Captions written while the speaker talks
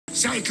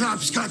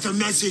Cyclops got a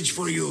message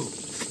for you.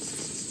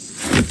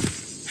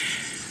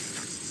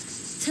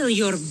 Tell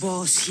your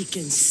boss he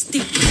can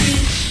stick me.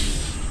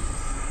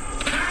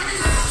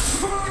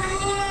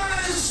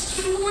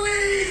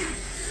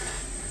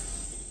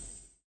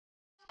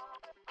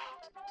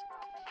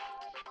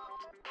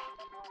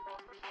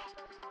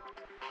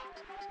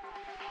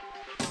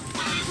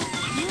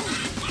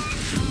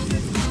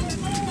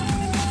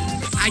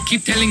 I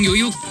keep telling you,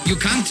 you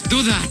can't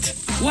do that.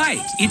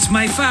 Why? It's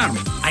my farm.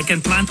 I can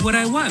plant what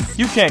I want.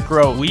 You can't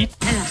grow wheat.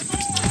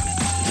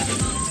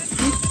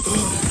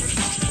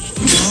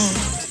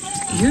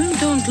 You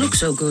don't look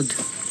so good.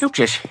 You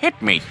just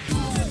hit me.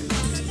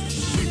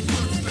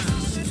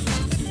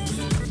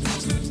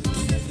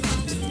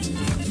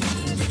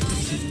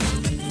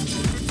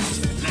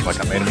 Like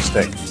I made a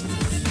mistake.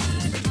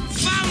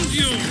 Found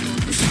you!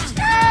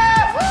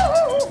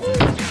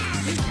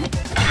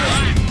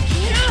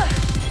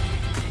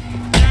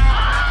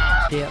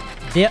 Dip,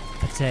 dip,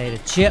 potato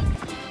chip.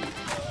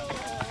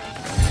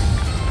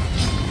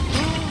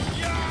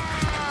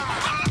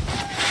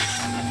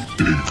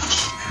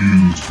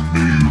 Excuse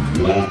me,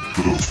 what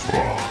the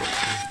fuck?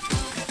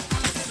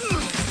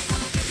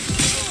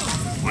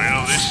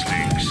 Well, this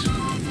stinks.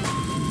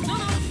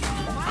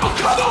 Oh,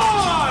 come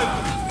on!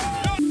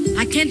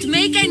 I can't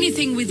make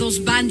anything with those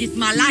bandit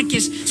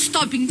malakes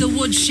stopping the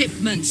wood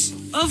shipments.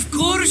 Of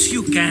course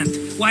you can't.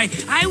 Why,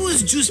 I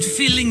was just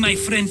filling my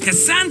friend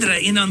Cassandra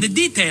in on the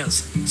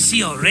details.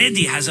 She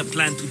already has a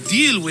plan to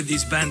deal with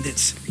these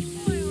bandits.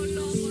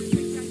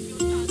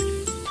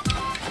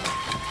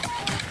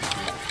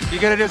 You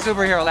gotta do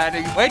superhero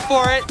landing. Wait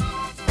for it.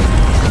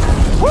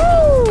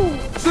 Woo!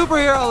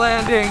 Superhero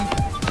landing.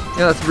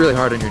 Yeah, that's really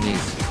hard on your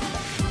knees.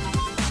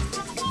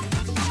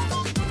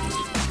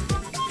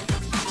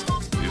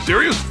 You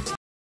serious?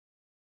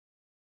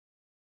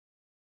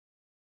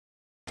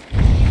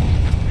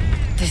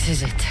 This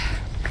is it.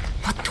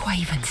 What do I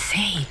even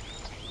say?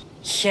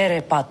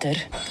 Here, Potter.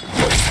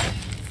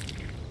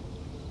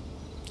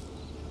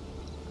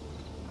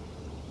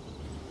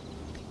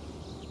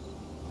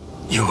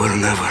 You were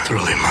never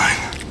truly mine.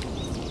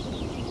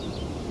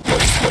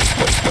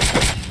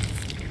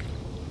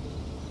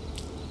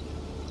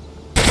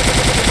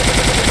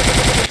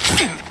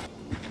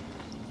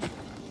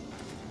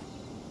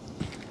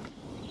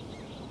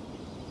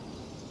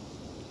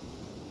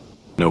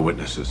 No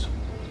witnesses.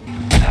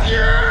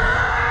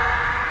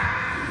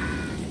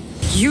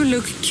 You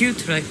look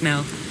cute right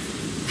now.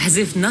 As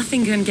if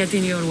nothing can get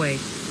in your way.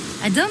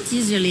 I don't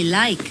usually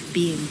like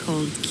being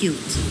called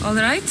cute. All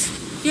right?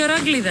 You're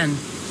ugly then.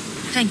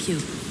 Thank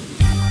you.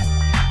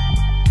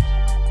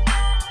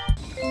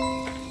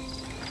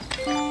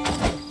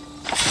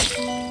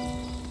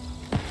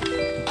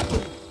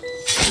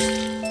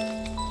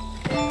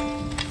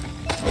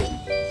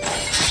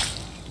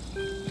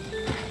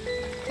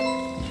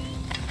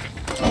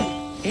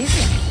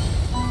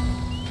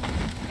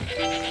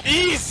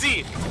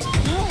 Easy!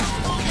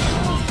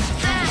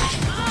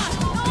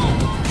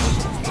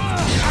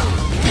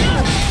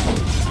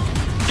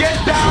 Get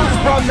down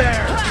from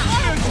there!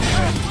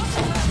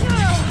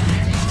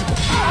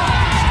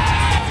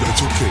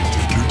 That's okay,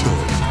 take your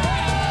time.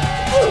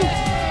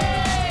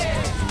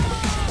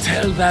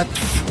 Tell that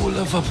fool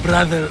of a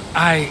brother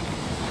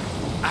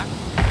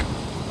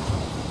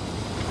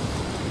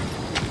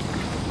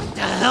What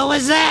the hell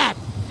was that?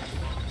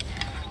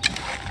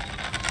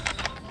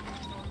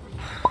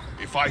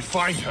 If I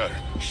find her,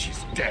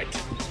 she's dead.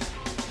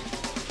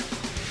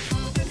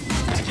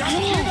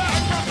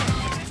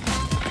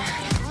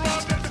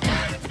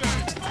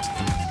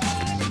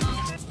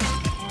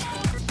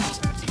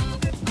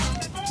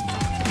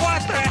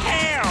 What the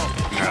hell?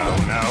 No,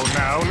 no,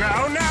 no, no,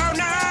 no,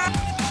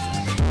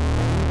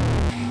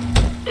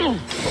 no!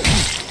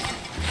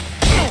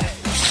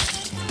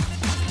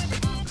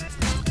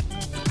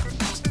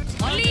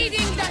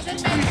 Bleeding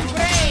doesn't make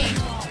brave.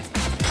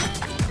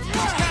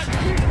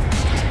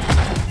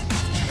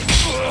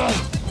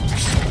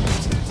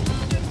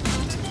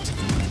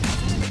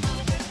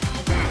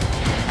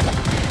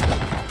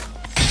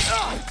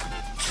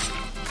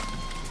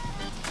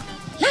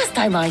 Last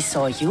time I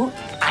saw you,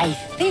 I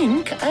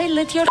think I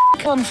lit your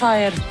on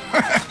fire.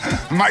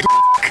 My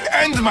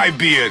and my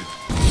beard!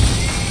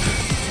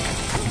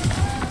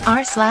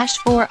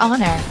 r/for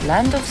honor.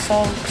 Land of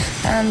salt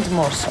and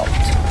more salt.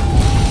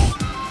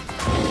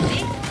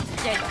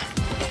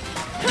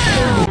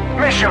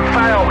 Mission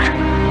failed.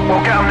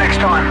 We'll get them next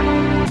time.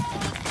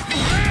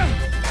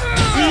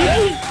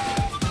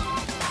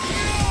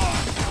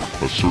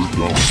 Assert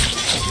dominance.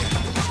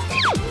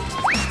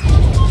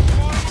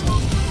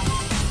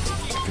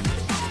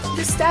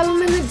 Just stab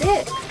him in the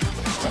dick.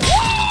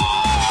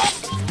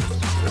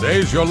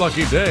 Today's your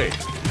lucky day.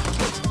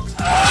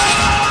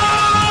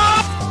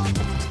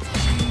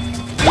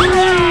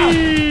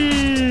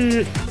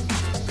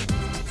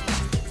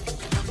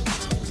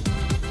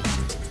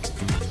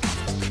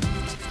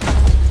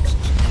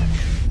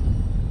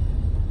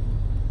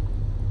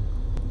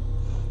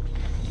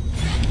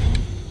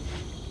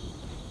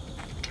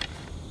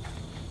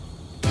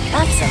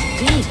 That's a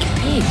big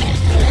pig.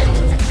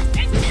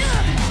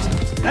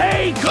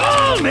 They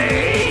call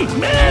me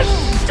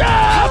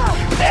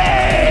Mr.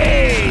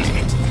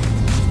 Pain!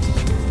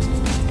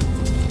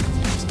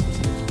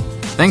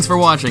 Thanks for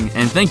watching,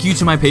 and thank you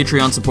to my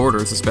Patreon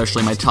supporters,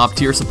 especially my top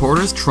tier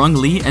supporters, Trung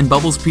Lee and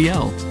Bubbles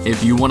PL.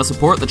 If you want to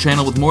support the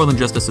channel with more than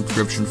just a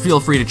subscription,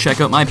 feel free to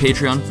check out my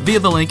Patreon via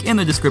the link in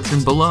the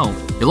description below.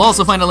 You'll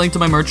also find a link to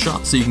my merch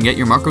shop so you can get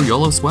your Marco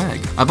Yolo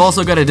swag. I've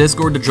also got a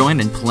Discord to join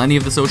and plenty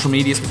of the social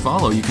medias to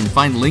follow. You can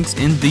find links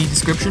in the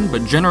description,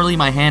 but generally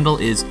my handle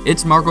is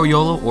It's Marco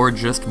Yolo or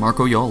just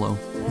Marco Yolo.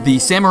 The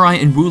Samurai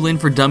and Wulin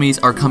for Dummies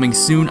are coming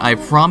soon, I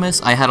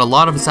promise. I had a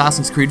lot of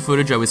Assassin's Creed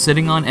footage I was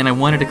sitting on and I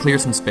wanted to clear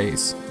some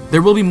space.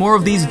 There will be more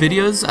of these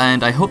videos,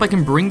 and I hope I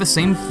can bring the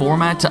same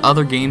format to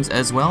other games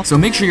as well, so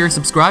make sure you're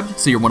subscribed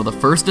so you're one of the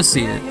first to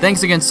see it.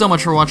 Thanks again so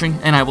much for watching,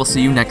 and I will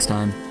see you next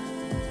time.